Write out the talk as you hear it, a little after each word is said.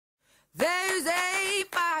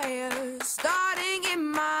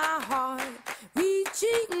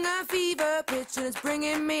pitch and it's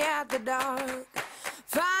bringing me out the dark.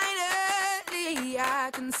 Finally, I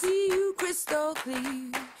can see you crystal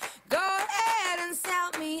clear. Go ahead and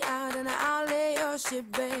sell me out and I'll lay your ship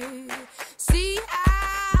bare. See,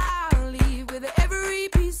 I'll leave with every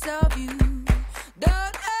piece of you.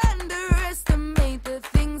 Don't underestimate the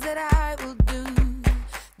things that I will do.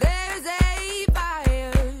 There's a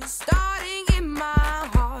fire starting in my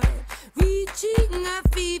heart, reaching a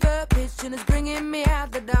fever pitch and it's bringing me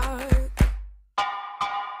out the dark.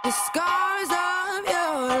 The scars of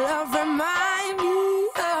your love remind me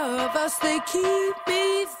of us. They keep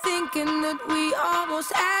me thinking that we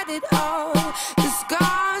almost had it all. The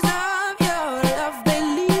scars of your love, they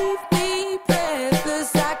leave me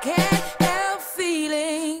breathless. I can't help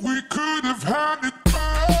feeling we could have had it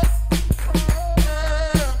all.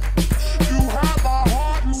 You had my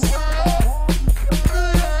heart and soul.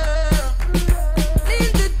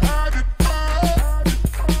 Had it all.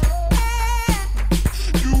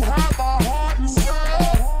 You had my heart and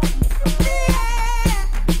soul.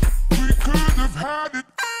 We could have had it.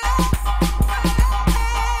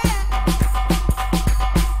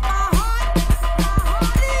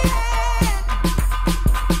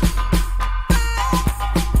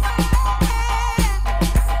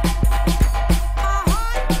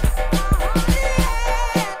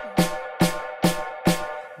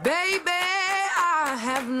 Baby, I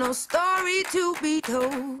have no story to be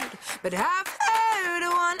told, but I've heard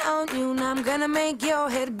one on you and I'm gonna make your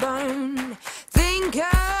head burn. Think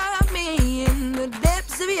of me in the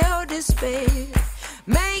depths of your despair.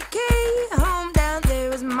 Make a home down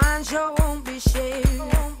there as mine sure won't be shared.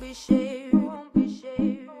 Won't be shared, won't be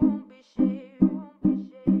shared, won't be shared, won't be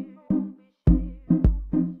shared, won't be shared.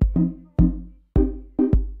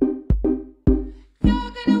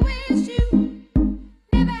 You're gonna wish you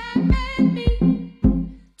never had met me.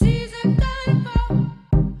 Tears are gonna fall,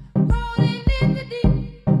 rolling in the deep.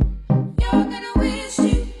 You're gonna wish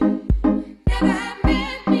you never had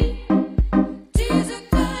met me. Tears are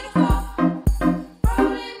gonna fall,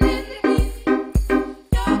 rolling in the deep.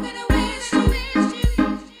 You're gonna wish you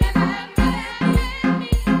never had met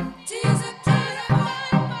me. Tears are gonna fall,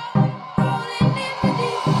 rolling in the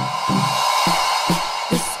deep.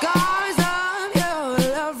 The scars of your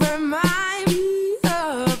love remind me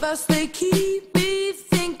of us. They keep me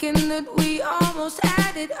thinking that we almost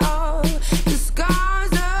had it all. The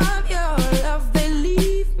scars of your love, they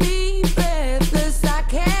leave me breathless. I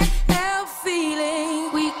can't help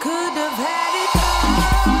feeling we could have had it all.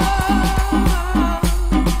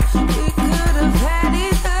 We could have had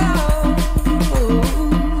it all.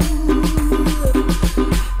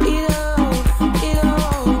 It all, it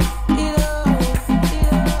all, it all, it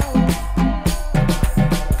all.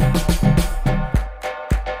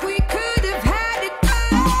 We could have had it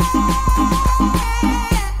all.